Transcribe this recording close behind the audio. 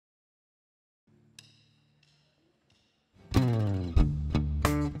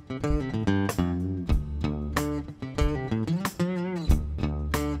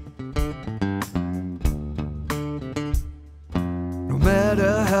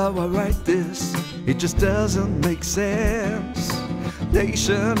how I write this, it just doesn't make sense.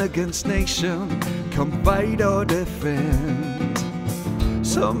 Nation against nation, come fight or defend.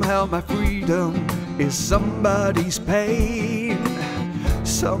 Somehow my freedom is somebody's pain.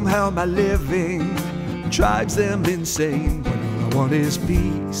 Somehow my living drives them insane. When all I want is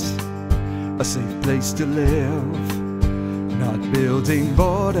peace, a safe place to live, not building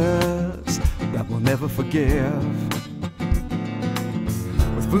borders that will never forgive.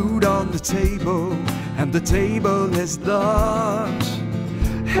 With food on the table and the table is large,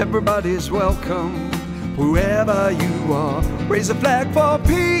 everybody's welcome, whoever you are. Raise a flag for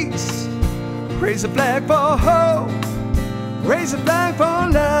peace, raise a flag for hope, raise a flag for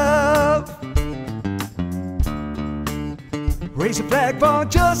love, raise a flag for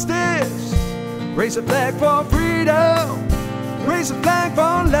justice, raise a flag for freedom, raise a flag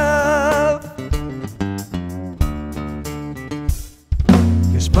for love.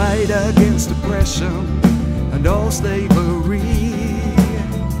 Yes, fight against oppression and all slavery.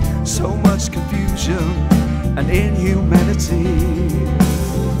 So much confusion and inhumanity.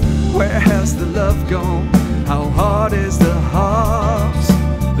 Where has the love gone? How hard is the heart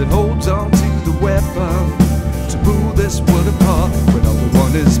that holds on to the weapon to pull this world apart? When all we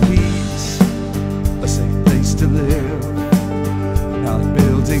want is peace, a safe place to live, not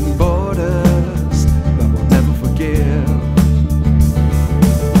building borders that will never forgive.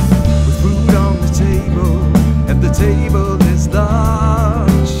 With food on the table and the table is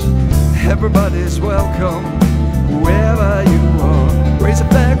large, everybody's welcome, whoever you are. Raise a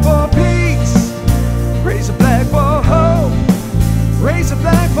flag for peace, raise a flag for hope, raise a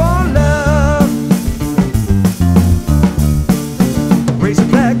flag for